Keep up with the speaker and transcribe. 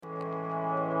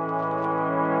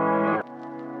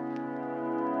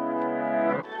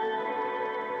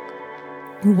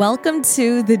Welcome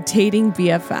to the Dating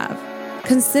BFF.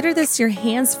 Consider this your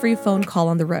hands-free phone call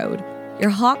on the road,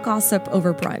 your hot gossip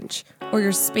over brunch, or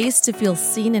your space to feel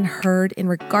seen and heard in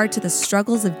regard to the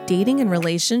struggles of dating and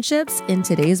relationships in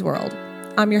today's world.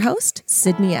 I'm your host,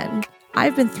 Sydney N.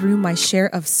 I've been through my share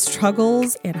of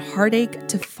struggles and heartache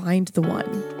to find the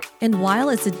one. And while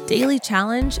it's a daily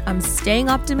challenge, I'm staying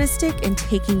optimistic and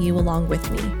taking you along with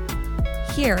me.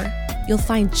 Here, you'll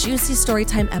find juicy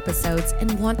storytime episodes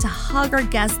and want to hug our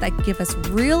guests that give us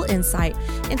real insight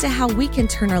into how we can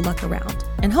turn our luck around.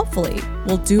 And hopefully,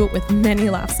 we'll do it with many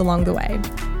laughs along the way.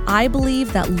 I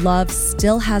believe that love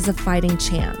still has a fighting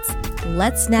chance.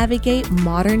 Let's navigate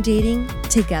modern dating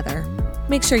together.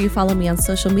 Make sure you follow me on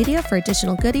social media for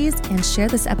additional goodies and share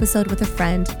this episode with a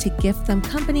friend to gift them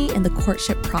company in the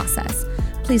courtship process.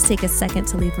 Please take a second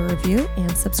to leave a review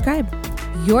and subscribe.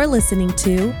 You're listening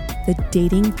to the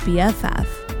Dating BFF.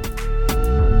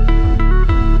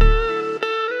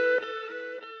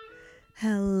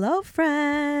 Hello,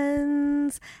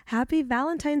 friends. Happy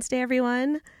Valentine's Day,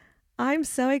 everyone. I'm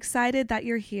so excited that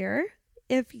you're here.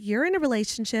 If you're in a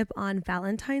relationship on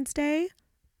Valentine's Day,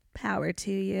 power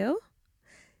to you.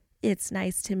 It's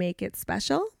nice to make it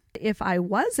special. If I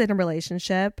was in a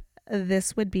relationship,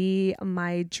 this would be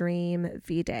my dream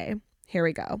V-Day. Here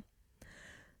we go.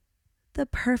 The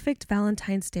perfect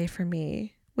Valentine's Day for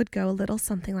me would go a little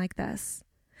something like this.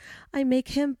 I make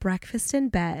him breakfast in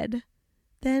bed.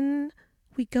 Then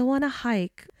we go on a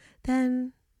hike.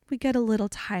 Then we get a little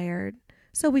tired.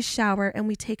 So we shower and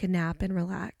we take a nap and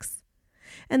relax.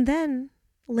 And then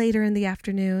later in the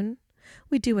afternoon,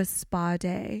 we do a spa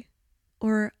day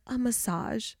or a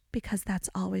massage because that's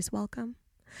always welcome.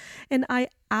 And I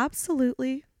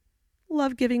absolutely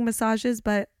love giving massages,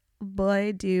 but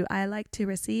boy, do I like to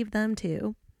receive them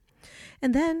too.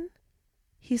 And then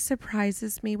he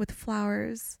surprises me with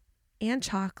flowers and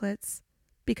chocolates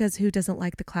because who doesn't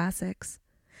like the classics?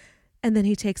 And then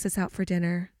he takes us out for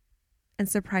dinner and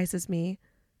surprises me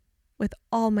with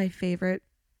all my favorite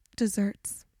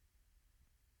desserts.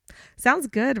 Sounds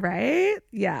good, right?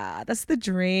 Yeah, that's the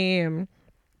dream.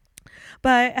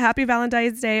 But happy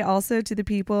Valentine's Day also to the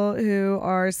people who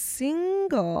are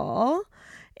single.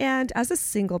 And as a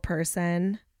single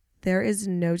person, there is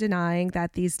no denying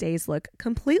that these days look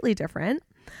completely different.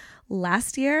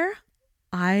 Last year,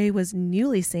 I was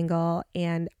newly single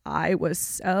and I was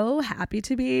so happy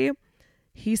to be.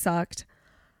 He sucked.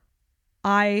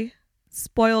 I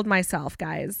spoiled myself,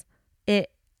 guys.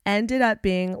 It ended up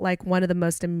being like one of the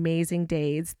most amazing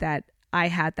days that I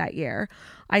had that year.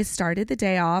 I started the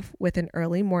day off with an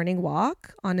early morning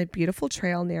walk on a beautiful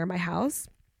trail near my house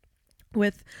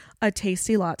with a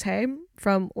tasty latte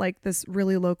from like this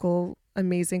really local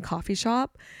amazing coffee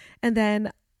shop. And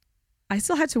then I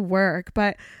still had to work,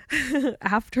 but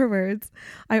afterwards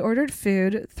I ordered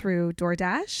food through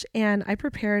DoorDash and I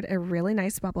prepared a really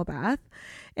nice bubble bath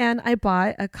and I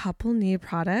bought a couple new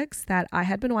products that I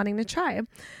had been wanting to try,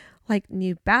 like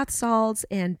new bath salts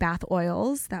and bath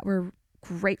oils that were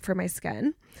great for my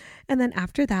skin. And then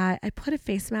after that, I put a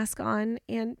face mask on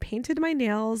and painted my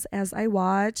nails as I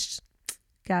watched.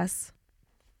 Guess.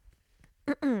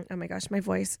 Oh my gosh, my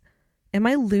voice. Am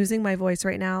I losing my voice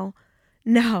right now?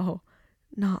 No,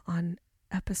 not on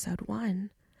episode 1.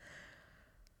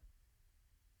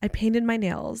 I painted my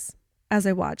nails as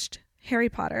I watched Harry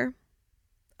Potter.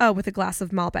 Oh, with a glass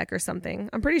of Malbec or something.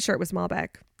 I'm pretty sure it was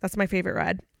Malbec. That's my favorite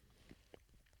red.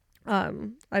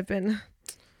 I've been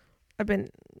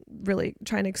really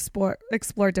trying to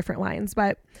explore different wines,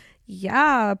 but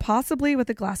yeah, possibly with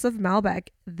a glass of Malbec.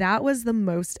 That was the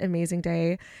most amazing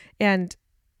day. And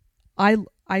I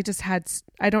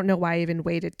don't know why I even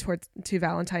waited to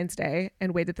Valentine's Day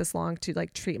and waited this long to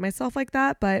like treat myself like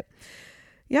that. But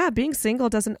yeah, being single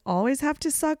doesn't always have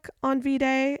to suck on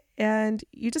V-Day, and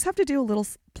you just have to do a little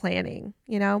planning,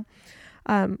 you know,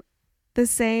 the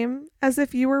same as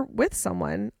if you were with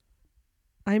someone.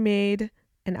 I made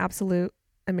an absolute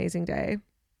amazing day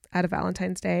out of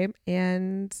Valentine's Day,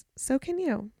 and so can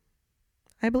you.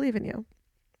 I believe in you.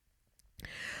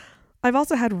 I've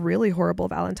also had really horrible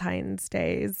Valentine's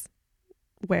Days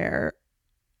where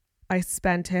I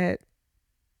spent it,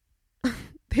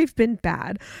 they've been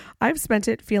bad. I've spent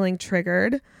it feeling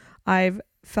triggered. I've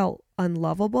felt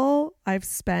unlovable. I've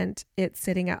spent it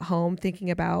sitting at home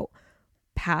thinking about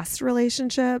past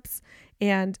relationships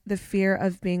and the fear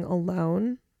of being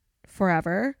alone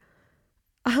forever.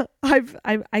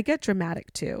 I get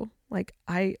dramatic too. Like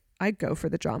I go for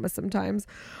the drama sometimes.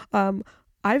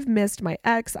 I've missed my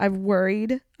ex. I've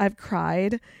worried. I've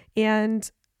cried.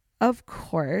 And of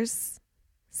course,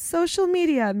 social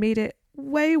media made it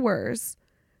way worse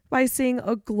by seeing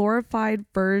a glorified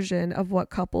version of what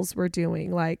couples were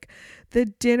doing, like the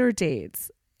dinner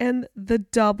dates and the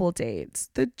double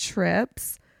dates, the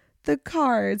trips, the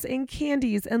cards and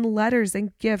candies and letters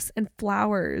and gifts and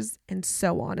flowers and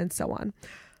so on and so on.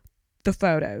 The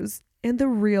photos and the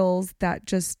reels that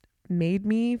just made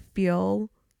me feel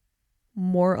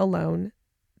more alone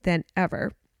than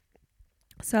ever.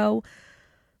 So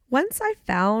once I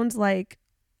found like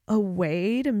a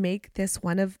way to make this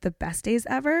one of the best days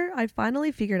ever, I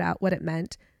finally figured out what it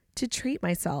meant to treat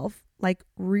myself, like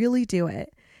really do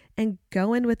it and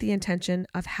go in with the intention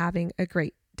of having a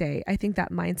great day. I think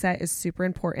that mindset is super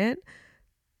important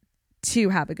to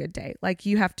have a good day. Like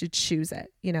you have to choose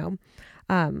it, you know?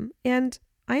 And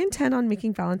I intend on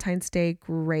making Valentine's Day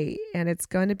great, and it's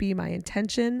going to be my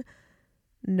intention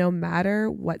no matter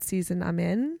what season I'm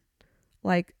in.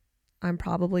 Like I'm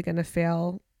probably going to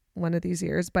fail one of these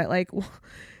years, but like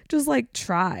just like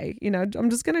try, you know, I'm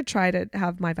just going to try to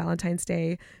have my Valentine's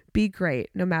Day be great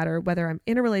no matter whether I'm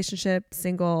in a relationship,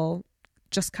 single,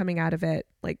 just coming out of it.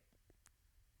 Like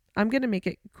I'm going to make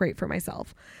it great for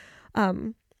myself.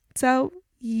 So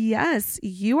yes,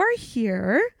 you are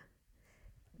here.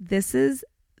 This is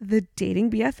the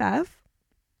Dating BFF.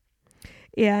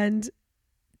 And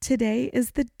today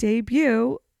is the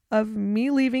debut of me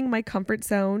leaving my comfort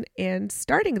zone and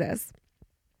starting this.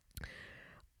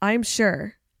 I'm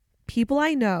sure people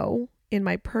I know in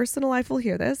my personal life will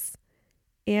hear this.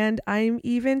 And I'm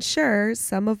even sure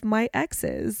some of my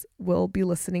exes will be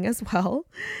listening as well.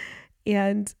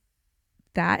 And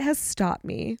that has stopped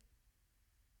me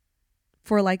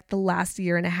for like the last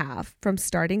year and a half from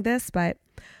starting this. But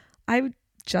I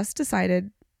just decided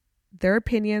their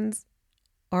opinions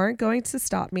aren't going to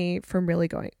stop me from really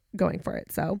going for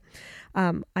it. So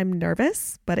I'm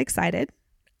nervous, but excited.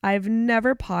 I've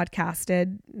never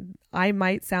podcasted. I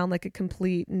might sound like a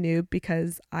complete noob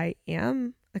because I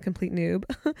am a complete noob.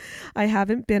 I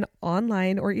haven't been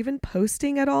online or even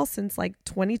posting at all since like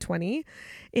 2020.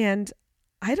 And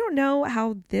I don't know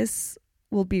how this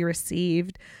will be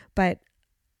received, but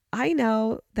I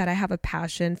know that I have a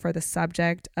passion for the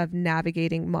subject of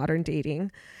navigating modern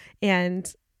dating.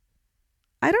 And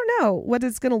I don't know what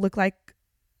it's going to look like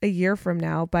a year from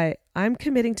now, but I'm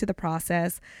committing to the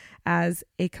process as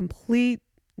a complete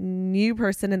new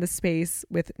person in the space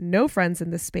with no friends in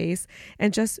the space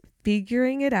and just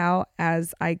figuring it out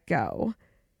as I go.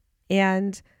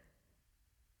 And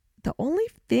the only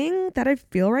thing that I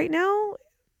feel right now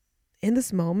in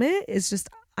this moment is just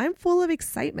I'm full of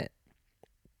excitement.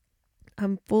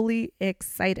 I'm fully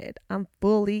excited. I'm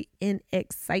fully in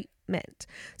excitement.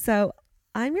 So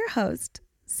I'm your host,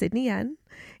 Sydney N,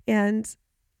 and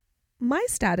my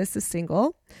status is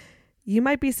single. You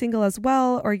might be single as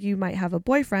well, or you might have a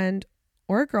boyfriend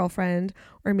or a girlfriend,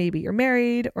 or maybe you're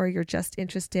married, or you're just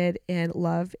interested in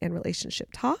love and relationship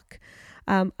talk.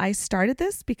 I started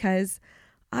this because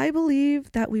I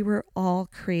believe that we were all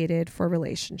created for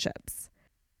relationships.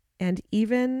 And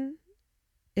even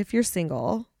if you're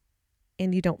single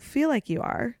and you don't feel like you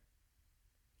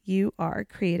are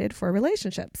created for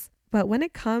relationships. But when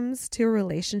it comes to a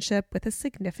relationship with a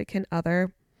significant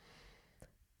other,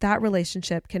 that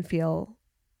relationship can feel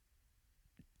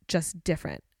just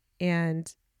different.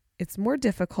 And it's more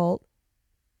difficult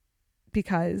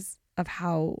because of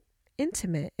how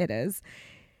intimate it is.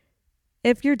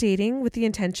 If you're dating with the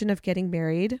intention of getting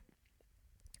married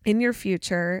in your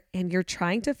future and you're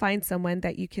trying to find someone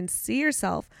that you can see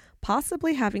yourself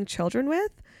possibly having children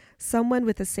with, someone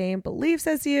with the same beliefs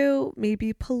as you,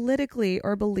 maybe politically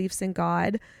or beliefs in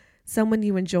God, someone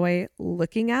you enjoy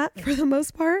looking at for the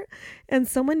most part, and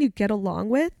someone you get along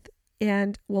with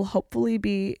and will hopefully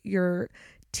be your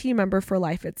team member for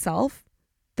life itself,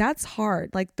 that's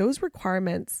hard. Like those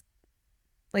requirements,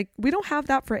 like we don't have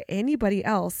that for anybody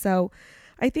else. So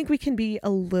I think we can be a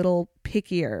little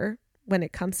pickier when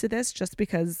it comes to this just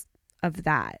because of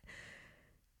that.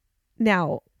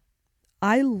 Now,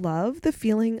 I love the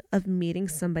feeling of meeting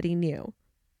somebody new.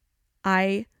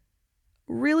 I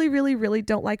really, really, really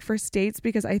don't like first dates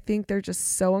because I think they're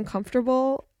just so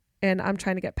uncomfortable and I'm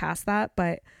trying to get past that.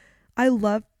 But I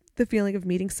love the feeling of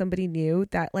meeting somebody new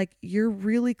that like you're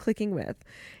really clicking with.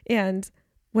 And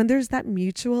when there's that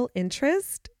mutual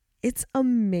interest, it's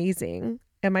amazing.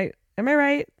 Am I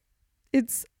right?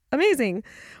 It's amazing.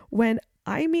 When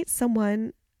I meet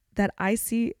someone that I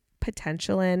see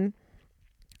potential in,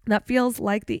 that feels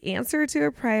like the answer to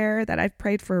a prayer that I've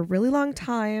prayed for a really long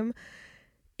time,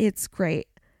 it's great.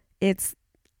 It's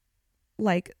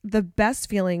like the best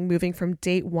feeling moving from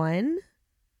date 1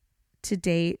 to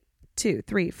date 2,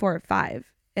 3, 4,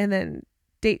 5. And then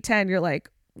date 10, you're like,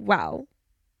 wow.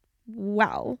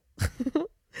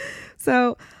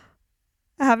 So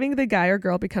having the guy or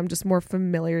girl become just more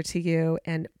familiar to you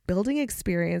and building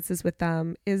experiences with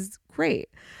them is great.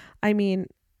 I mean,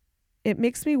 it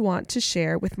makes me want to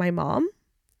share with my mom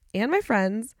and my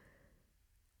friends,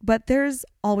 but there's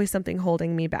always something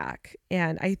holding me back.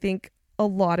 And I think a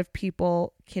lot of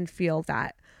people can feel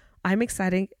that. I'm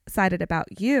excited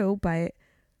about you, but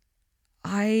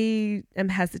I am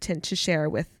hesitant to share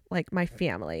with like my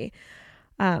family.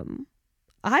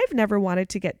 I've never wanted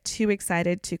to get too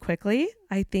excited too quickly.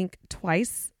 I think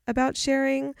twice about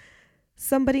sharing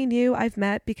somebody new I've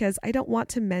met because I don't want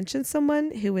to mention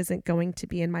someone who isn't going to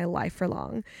be in my life for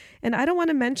long. And I don't want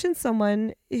to mention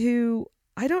someone who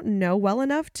I don't know well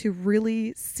enough to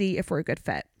really see if we're a good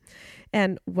fit.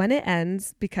 And when it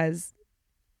ends, because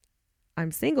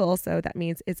I'm single, so that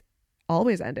means it's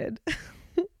always ended,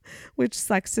 which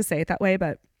sucks to say it that way,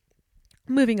 but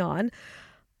moving on.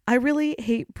 I really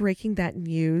hate breaking that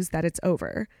news that it's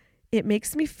over. It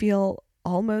makes me feel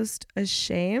almost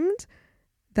ashamed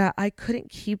that I couldn't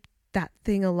keep that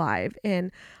thing alive.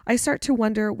 And I start to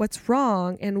wonder what's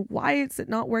wrong and why is it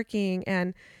not working?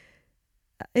 And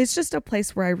it's just a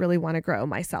place where I really want to grow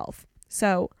myself.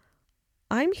 So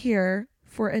I'm here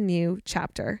for a new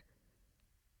chapter.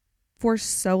 For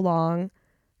so long,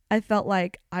 I felt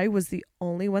like I was the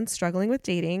only one struggling with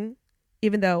dating,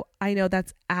 even though I know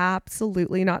that's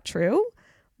absolutely not true.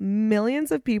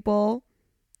 Millions of people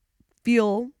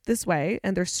feel this way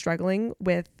and they're struggling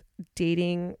with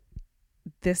dating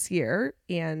this year.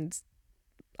 And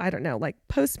I don't know, like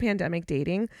post-pandemic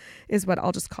dating is what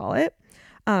I'll just call it.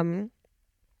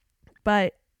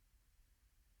 But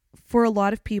for a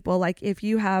lot of people, like if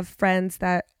you have friends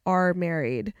that are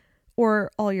married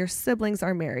or all your siblings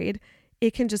are married,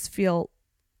 it can just feel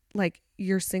like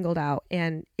you're singled out,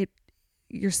 and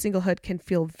your singlehood can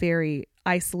feel very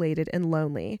isolated and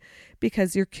lonely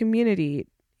because your community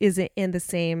isn't in the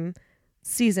same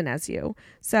season as you.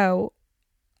 So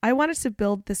I wanted to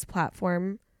build this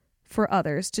platform for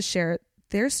others to share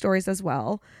their stories as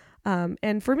well.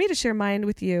 And for me to share mine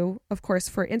with you, of course,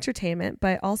 for entertainment,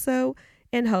 but also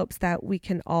in hopes that we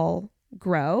can all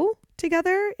grow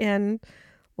together and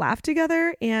laugh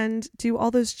together and do all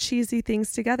those cheesy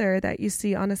things together that you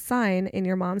see on a sign in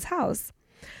your mom's house.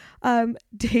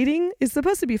 Dating is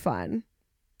supposed to be fun,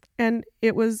 and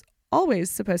it was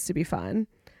always supposed to be fun.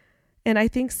 And I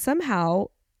think somehow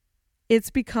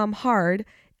it's become hard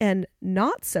and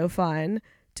not so fun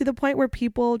to the point where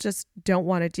people just don't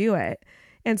want to do it.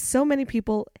 And so many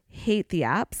people hate the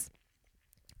apps.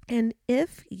 And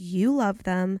if you love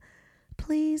them,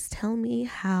 please tell me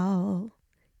how,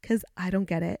 because I don't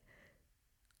get it.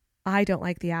 I don't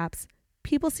like the apps.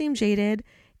 People seem jaded,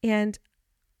 and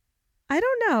I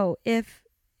don't know if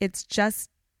it's just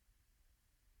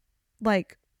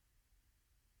like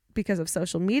because of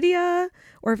social media,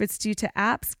 or if it's due to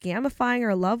apps gamifying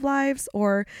our love lives,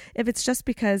 or if it's just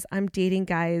because I'm dating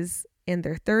guys in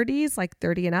their 30s, like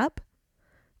 30 and up.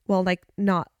 Well, like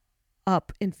not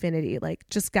up infinity, like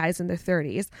just guys in their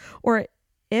 30s. Or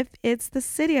if it's the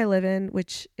city I live in,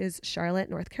 which is Charlotte,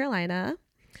 North Carolina.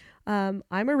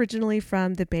 I'm originally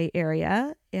from the Bay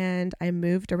Area, and I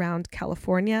moved around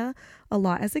California a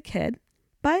lot as a kid,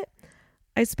 but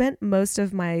I spent most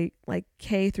of my like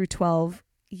K through 12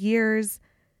 years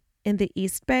in the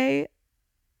East Bay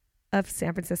of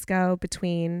San Francisco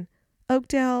between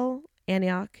Oakdale,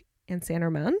 Antioch, and San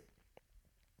Ramon.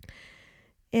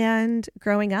 And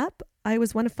growing up, I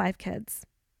was one of 5 kids.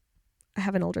 I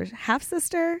have an older half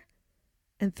sister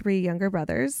and 3 younger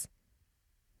brothers.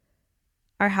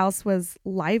 Our house was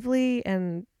lively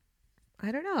and,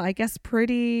 I don't know, I guess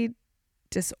pretty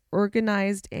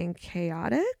disorganized and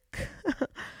chaotic.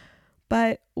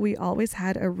 But we always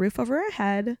had a roof over our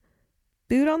head,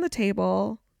 food on the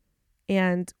table,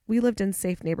 and we lived in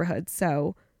safe neighborhoods.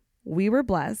 So we were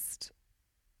blessed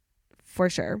for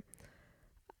sure.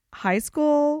 High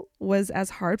school was as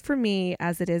hard for me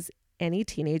as it is any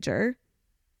teenager.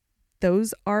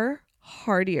 Those are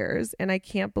hard years, and I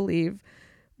can't believe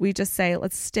we just say,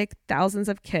 let's stick thousands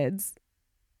of kids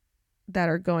that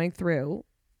are going through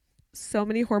so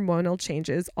many hormonal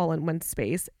changes all in one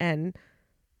space and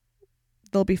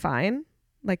they'll be fine.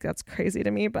 Like, that's crazy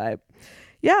to me. But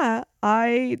yeah,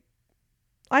 I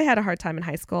had a hard time in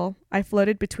high school. I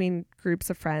floated between groups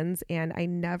of friends and I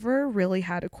never really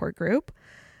had a core group.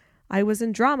 I was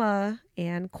in drama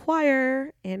and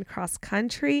choir and cross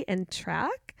country and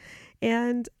track.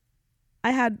 And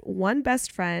I had one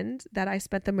best friend that I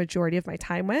spent the majority of my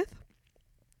time with,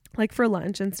 like for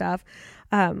lunch and stuff.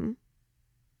 I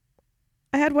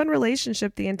had one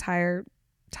relationship the entire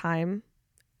time,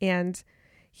 and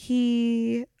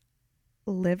he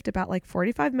lived about like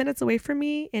 45 minutes away from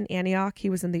me in Antioch. He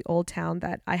was in the old town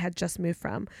that I had just moved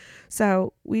from.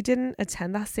 So we didn't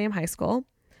attend the same high school.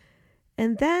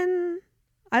 And then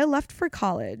I left for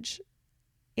college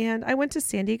and I went to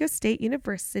San Diego State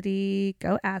University,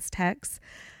 go Aztecs.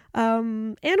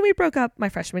 And we broke up my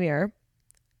freshman year.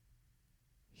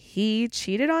 He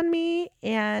cheated on me,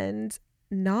 and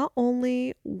not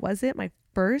only was it my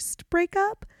first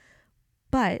breakup,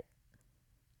 but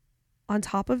on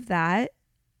top of that,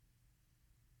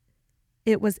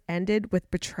 it was ended with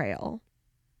betrayal.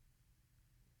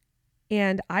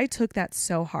 And I took that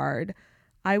so hard.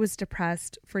 I was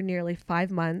depressed for nearly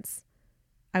 5 months.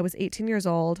 I was 18 years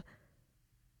old.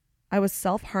 I was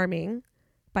self-harming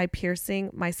by piercing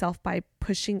myself by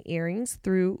pushing earrings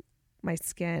through my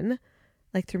skin,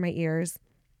 like through my ears.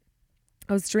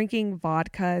 I was drinking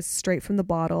vodka straight from the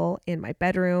bottle in my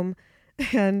bedroom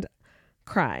and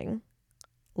crying.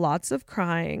 Lots of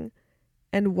crying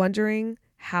and wondering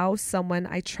how someone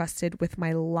I trusted with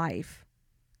my life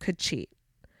could cheat.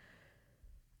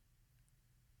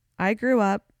 I grew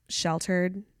up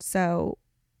sheltered, so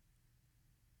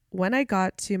when I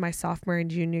got to my sophomore and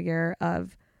junior year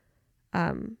of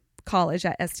college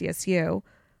at SDSU,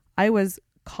 I was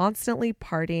constantly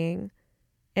partying.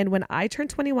 And when I turned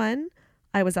 21,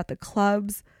 I was at the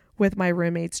clubs with my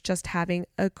roommates just having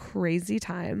a crazy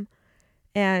time.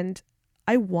 And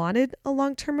I wanted a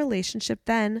long-term relationship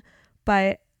then,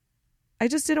 but I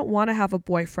just didn't want to have a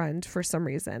boyfriend for some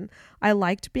reason. I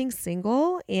liked being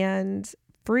single and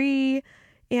free,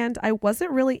 and I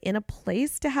wasn't really in a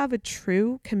place to have a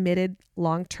true, committed,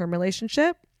 long-term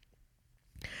relationship.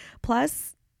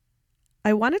 Plus,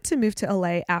 I wanted to move to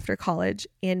LA after college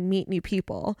and meet new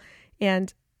people,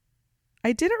 and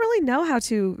I didn't really know how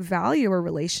to value a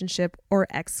relationship or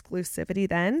exclusivity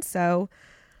then, so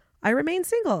I remained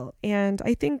single, and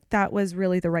I think that was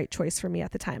really the right choice for me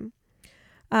at the time.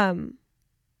 And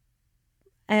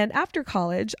after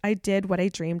college, I did what I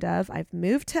dreamed of. I've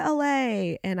moved to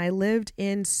LA, and I lived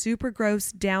in super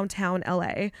gross downtown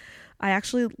LA. I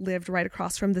actually lived right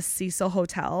across from the Cecil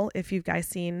Hotel. If you've guys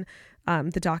seen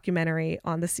the documentary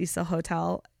on the Cecil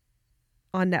Hotel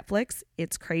on Netflix,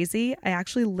 it's crazy. I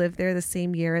actually lived there the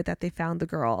same year that they found the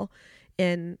girl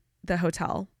in the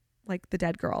hotel, like the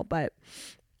dead girl. But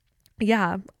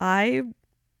yeah, I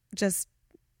just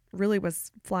really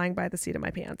was flying by the seat of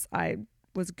my pants. I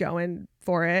was going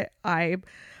for it. I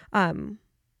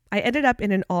ended up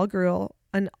in an all-girl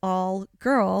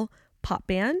pop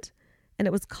band, and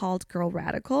it was called Girl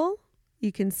Radical.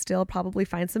 You can still probably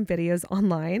find some videos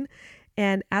online.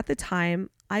 And at the time,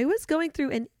 I was going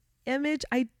through an image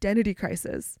identity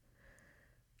crisis.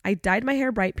 I dyed my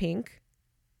hair bright pink,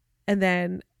 and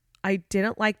then I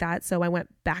didn't like that, so I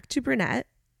went back to brunette,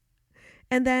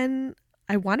 and then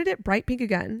I wanted it bright pink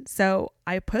again, so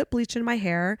I put bleach in my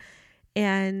hair,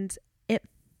 and it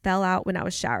fell out when I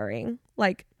was showering.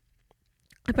 Like,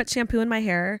 I put shampoo in my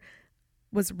hair,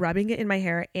 was rubbing it in my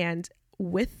hair, and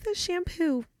with the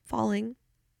shampoo falling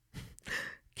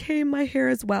came my hair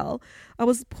as well. I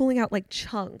was pulling out like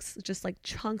chunks, just like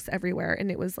chunks everywhere,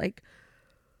 and it was like,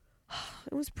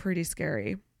 it was pretty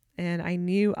scary, and I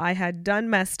knew I had done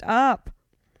messed up.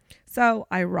 So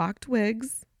I rocked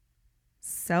wigs,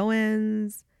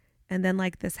 sew-ins, and then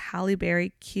like this Halle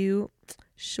Berry cute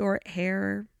short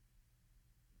hair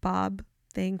bob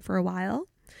thing for a while.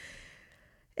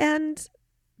 And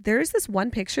there's this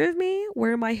one picture of me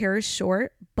where my hair is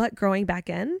short but growing back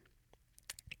in,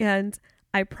 and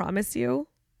I promise you,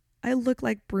 I look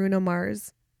like Bruno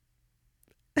Mars.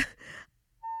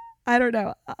 I don't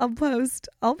know. I'll post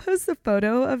a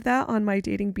photo of that on my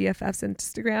Dating BFFs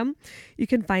Instagram. You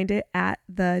can find it at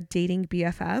the Dating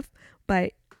BFF,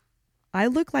 but I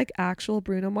look like actual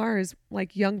Bruno Mars,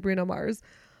 like young Bruno Mars.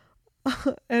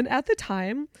 And at the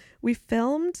time, we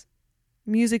filmed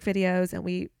music videos and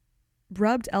we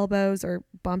rubbed elbows or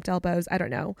bumped elbows, I don't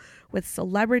know, with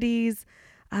celebrities.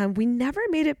 We never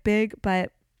made it big,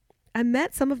 but I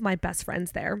met some of my best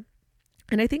friends there.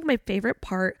 And I think my favorite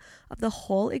part of the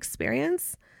whole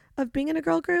experience of being in a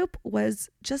girl group was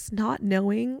just not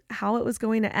knowing how it was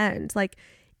going to end. Like,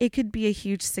 it could be a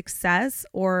huge success,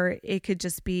 or it could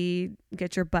just be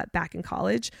get your butt back in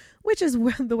college, which is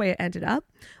the way it ended up.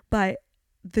 But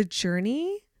the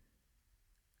journey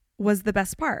was the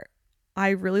best part. I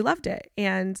really loved it.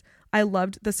 And I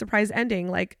loved the surprise ending,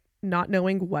 like not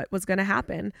knowing what was going to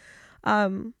happen.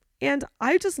 And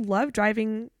I just love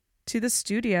driving to the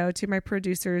studio, to my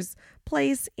producer's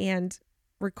place, and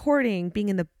recording, being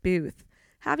in the booth,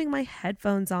 having my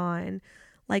headphones on,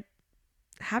 like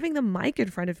having the mic in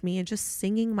front of me and just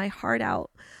singing my heart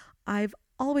out. I've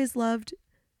always loved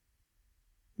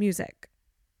music.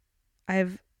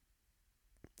 I've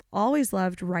always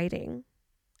loved writing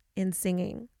and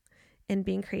singing and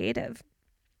being creative.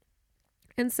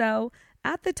 And so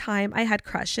at the time I had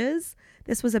crushes.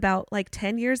 This was about like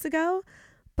 10 years ago,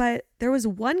 but there was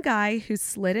one guy who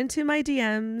slid into my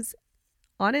DMs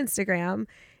on Instagram,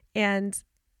 and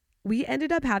we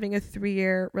ended up having a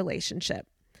 3-year relationship.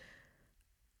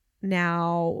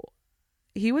 Now,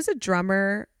 he was a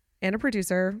drummer and a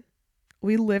producer.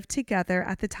 We lived together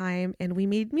at the time and we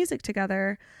made music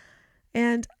together.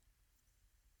 And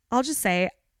I'll just say,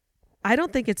 I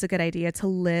don't think it's a good idea to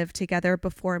live together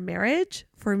before marriage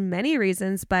for many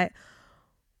reasons. But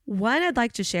one I'd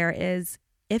like to share is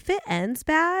if it ends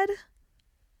bad,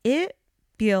 it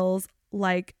feels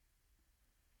like,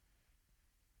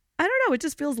 I don't know, it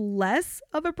just feels less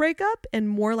of a breakup and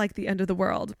more like the end of the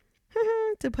world,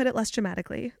 to put it less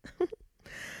dramatically.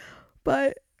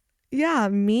 But yeah,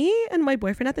 me and my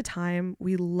boyfriend at the time,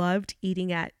 we loved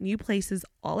eating at new places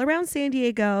all around San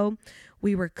Diego.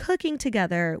 We were cooking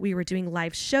together. We were doing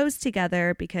live shows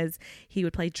together because he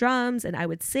would play drums and I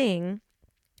would sing.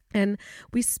 And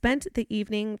we spent the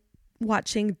evening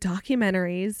watching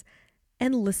documentaries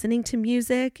and listening to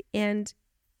music. And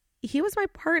he was my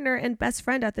partner and best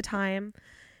friend at the time.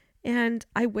 And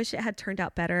I wish it had turned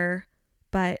out better,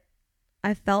 but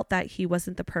I felt that he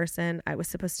wasn't the person I was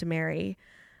supposed to marry.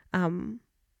 And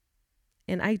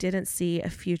I didn't see a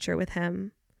future with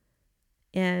him.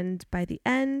 And by the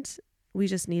end, we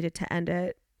just needed to end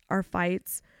it. Our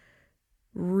fights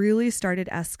really started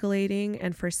escalating,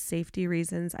 and for safety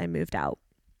reasons, I moved out.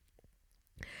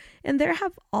 And there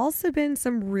have also been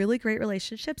some really great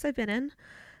relationships I've been in.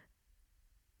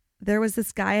 There was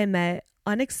this guy I met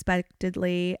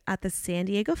unexpectedly at the San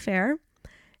Diego Fair.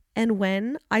 And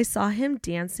when I saw him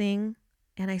dancing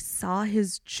and I saw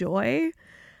his joy,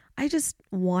 I just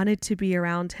wanted to be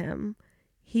around him.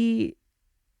 He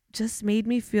just made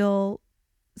me feel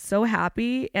so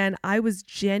happy, and I was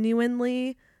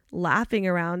genuinely laughing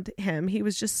around him. He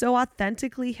was just so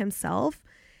authentically himself.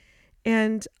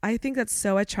 And I think that's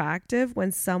so attractive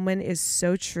when someone is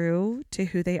so true to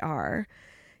who they are.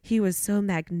 He was so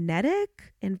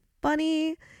magnetic and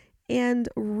funny and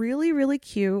really, really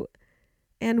cute.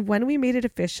 And when we made it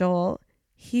official,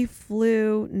 he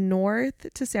flew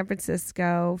north to San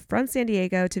Francisco from San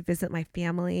Diego to visit my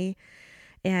family.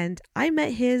 And I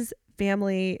met his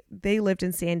family. They lived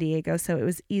in San Diego, so it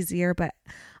was easier. But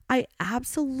I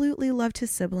absolutely loved his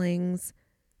siblings,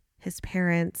 his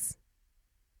parents,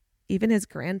 even his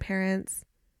grandparents.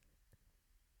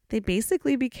 They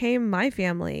basically became my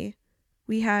family.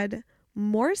 We had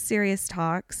more serious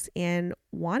talks and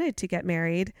wanted to get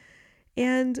married.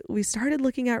 And we started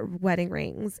looking at wedding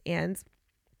rings, and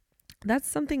that's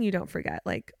something you don't forget,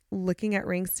 like looking at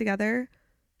rings together.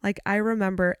 Like I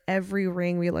remember every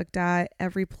ring we looked at,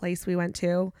 every place we went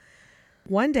to.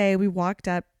 One day we walked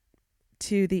up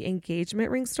to the engagement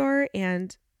ring store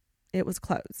and it was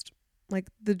closed. Like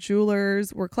the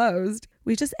jewelers were closed.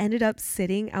 We just ended up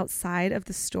sitting outside of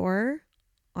the store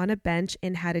on a bench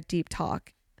and had a deep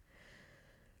talk.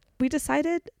 We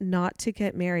decided not to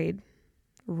get married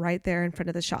right there in front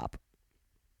of the shop.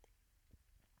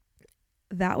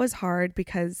 That was hard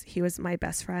because he was my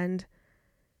best friend.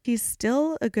 He's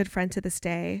still a good friend to this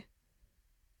day,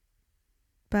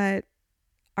 but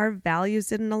our values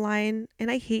didn't align.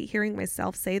 And I hate hearing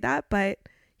myself say that, but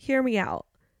hear me out,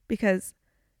 because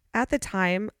at the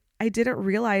time I didn't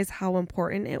realize how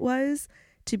important it was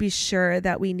to be sure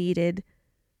that we needed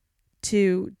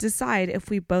to decide if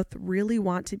we both really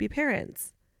want to be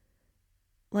parents.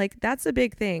 Like that's a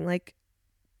big thing. Like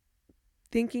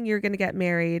thinking you're going to get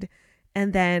married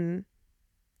and then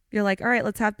you're like, all right,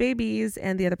 let's have babies.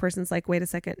 And the other person's like, wait a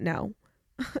second, no.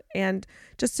 And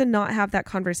just to not have that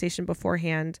conversation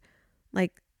beforehand,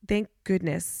 like, thank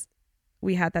goodness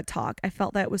we had that talk. I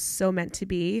felt that it was so meant to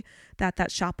be, that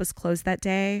that shop was closed that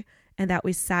day and that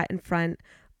we sat in front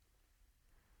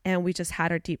and we just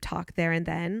had our deep talk there and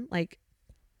then. Like,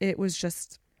 it was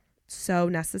just so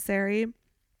necessary.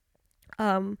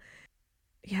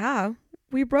 Yeah,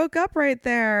 we broke up right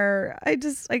there. I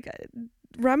just like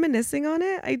reminiscing on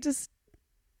it.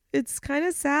 It's kind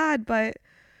of sad, but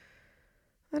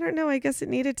I don't know. I guess it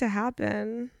needed to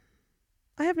happen.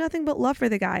 I have nothing but love for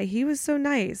the guy. He was so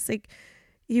nice. Like,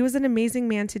 he was an amazing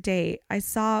man to date. I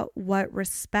saw what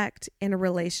respect in a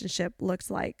relationship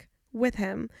looks like with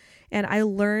him. And I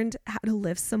learned how to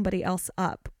lift somebody else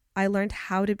up. I learned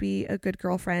how to be a good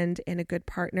girlfriend and a good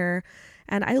partner.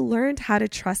 And I learned how to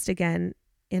trust again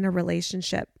in a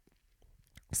relationship.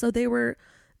 So they were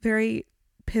very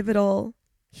pivotal,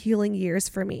 healing years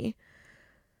for me.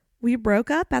 We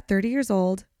broke up at 30 years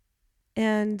old.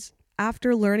 And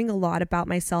after learning a lot about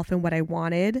myself and what I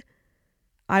wanted,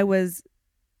 I was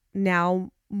now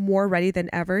more ready than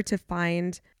ever to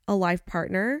find a life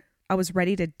partner. I was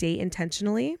ready to date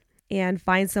intentionally and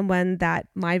find someone that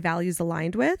my values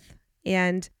aligned with.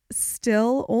 And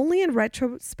still, only in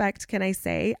retrospect can I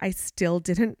say I still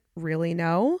didn't really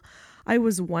know. I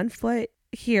was 1 foot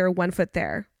here, 1 foot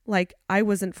there. Like, I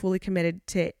wasn't fully committed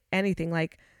to anything.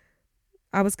 Like,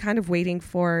 I was kind of waiting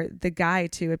for the guy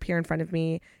to appear in front of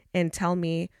me and tell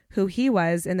me who he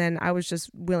was. And then I was just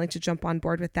willing to jump on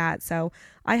board with that. So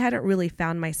I hadn't really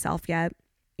found myself yet.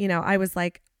 You know, I was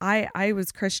like, I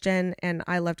was Christian and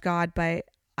I loved God, but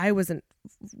I wasn't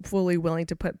fully willing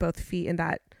to put both feet in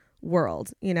that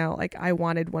world. You know, like, I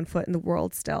wanted 1 foot in the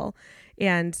world still.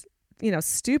 And, you know,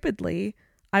 stupidly,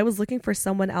 I was looking for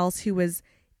someone else who was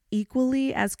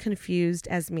equally as confused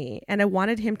as me. And I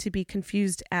wanted him to be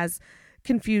confused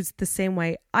the same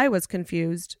way I was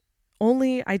confused.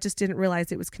 Only I just didn't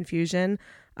realize it was confusion.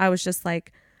 I was just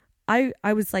like,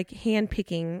 I was like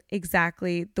handpicking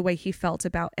exactly the way he felt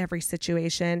about every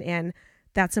situation. And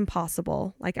that's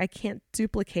impossible. Like, I can't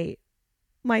duplicate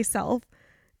myself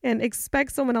and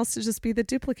expect someone else to just be the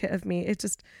duplicate of me.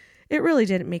 It really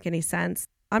didn't make any sense.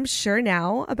 I'm sure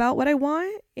now about what I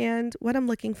want and what I'm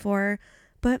looking for,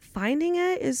 but finding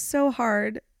it is so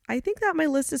hard. I think that my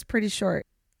list is pretty short.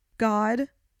 God,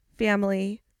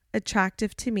 family,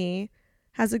 attractive to me,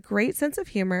 has a great sense of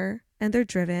humor, and they're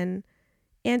driven,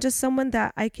 and just someone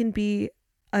that I can be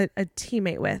a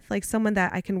teammate with, like someone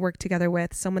that I can work together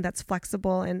with, someone that's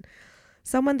flexible, and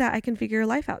someone that I can figure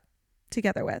life out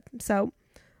together with. So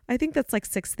I think that's like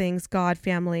 6 things: God,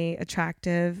 family,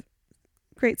 attractive,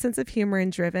 great sense of humor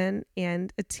and driven,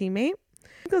 and a teammate.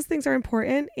 Those things are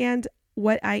important. And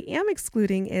what I am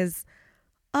excluding is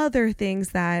other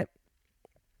things that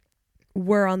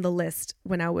were on the list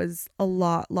when I was a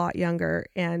lot younger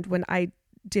and when I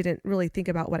didn't really think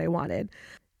about what I wanted.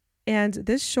 And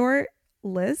this short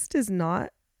list is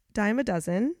not dime a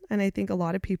dozen. And I think a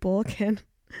lot of people can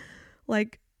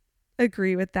like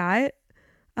agree with that.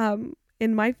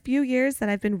 In my few years that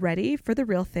I've been ready for the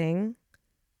real thing,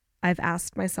 I've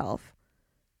asked myself,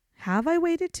 have I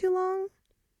waited too long?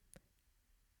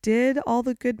 Did all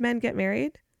the good men get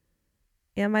married?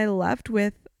 Am I left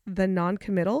with the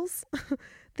non-committals,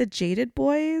 the jaded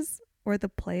boys, or the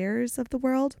players of the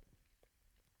world?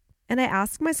 And I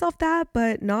ask myself that,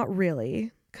 but not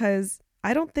really, because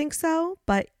I don't think so.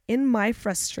 But in my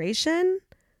frustration,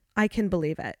 I can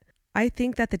believe it. I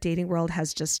think that the dating world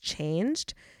has just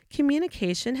changed.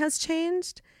 Communication has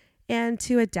changed. And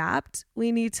to adapt,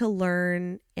 we need to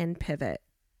learn and pivot.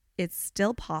 It's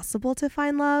still possible to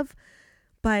find love,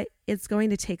 but it's going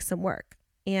to take some work.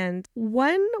 And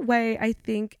one way I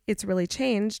think it's really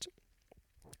changed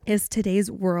is today's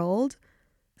world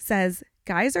says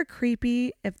guys are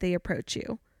creepy if they approach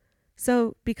you.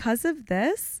 So because of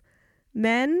this,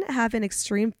 men have an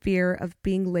extreme fear of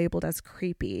being labeled as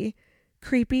creepy.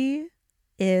 Creepy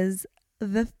is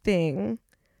the thing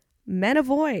men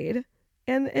avoid.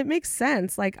 And it makes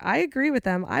sense. Like, I agree with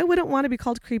them. I wouldn't want to be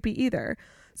called creepy either.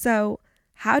 So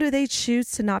how do they choose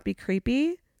to not be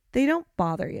creepy? They don't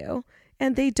bother you.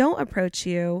 And they don't approach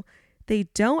you. They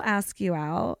don't ask you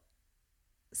out.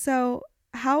 So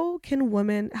how can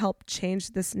women help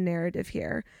change this narrative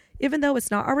here? Even though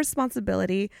it's not our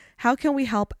responsibility, how can we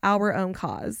help our own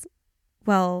cause?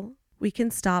 Well, we can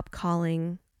stop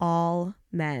calling all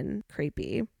men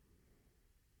creepy.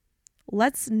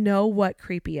 Let's know what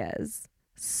creepy is.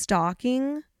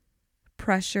 Stalking,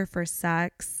 pressure for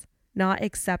sex, not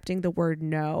accepting the word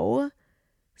no,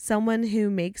 someone who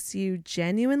makes you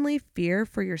genuinely fear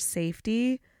for your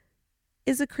safety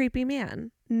is a creepy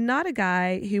man. Not a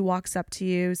guy who walks up to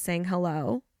you saying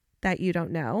hello that you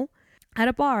don't know, at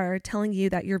a bar telling you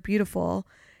that you're beautiful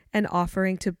and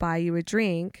offering to buy you a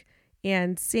drink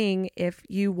and seeing if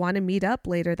you want to meet up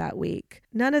later that week.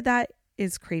 None of that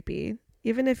is creepy.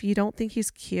 Even if you don't think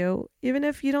he's cute, even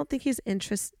if you don't think he's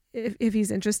if he's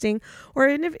interesting, or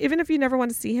even if you never want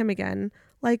to see him again,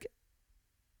 like,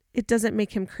 it doesn't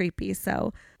make him creepy.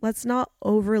 So let's not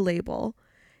over label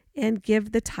and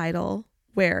give the title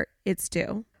where it's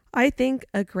due. I think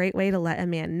a great way to let a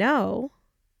man know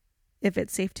if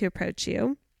it's safe to approach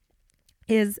you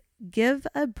is give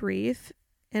a brief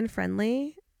and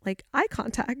friendly, like, eye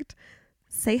contact.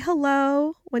 Say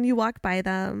hello when you walk by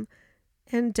them,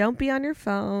 and don't be on your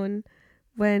phone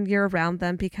when you're around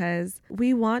them, because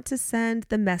we want to send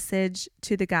the message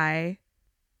to the guy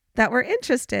that we're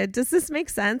interested. Does this make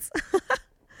sense?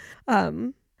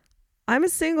 I'm a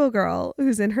single girl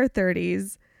who's in her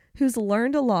 30s, who's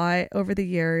learned a lot over the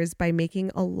years by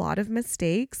making a lot of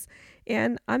mistakes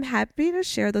And I'm happy to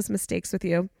share those mistakes with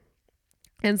you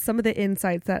and some of the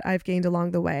insights that I've gained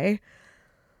along the way.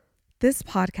 This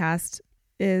podcast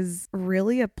is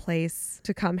really a place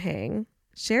to come hang,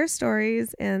 share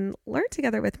stories, and learn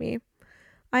together with me.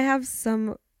 I have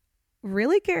some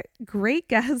really great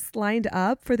guests lined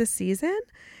up for the season,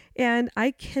 and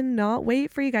I cannot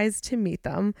wait for you guys to meet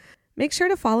them. Make sure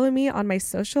to follow me on my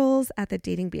socials at the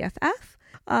Dating BFF.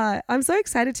 I'm so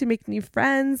excited to make new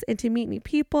friends and to meet new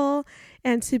people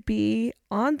and to be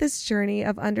on this journey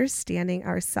of understanding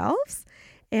ourselves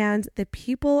and the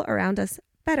people around us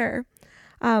better.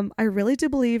 I really do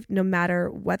believe no matter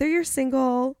whether you're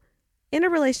single, in a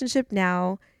relationship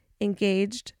now,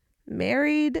 engaged,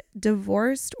 married,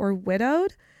 divorced, or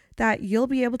widowed, that you'll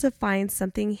be able to find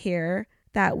something here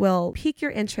that will pique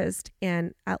your interest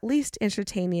and at least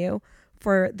entertain you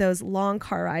for those long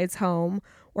car rides home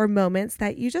or moments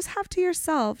that you just have to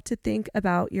yourself to think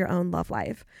about your own love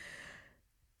life.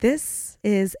 This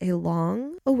is a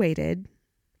long-awaited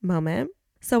moment.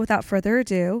 So without further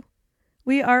ado,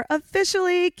 we are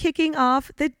officially kicking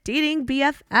off the Dating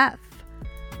BFF.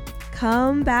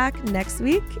 Come back next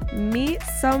week, meet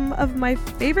some of my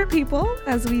favorite people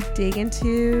as we dig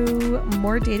into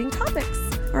more dating topics.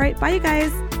 All right, bye you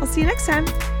guys. I'll see you next time.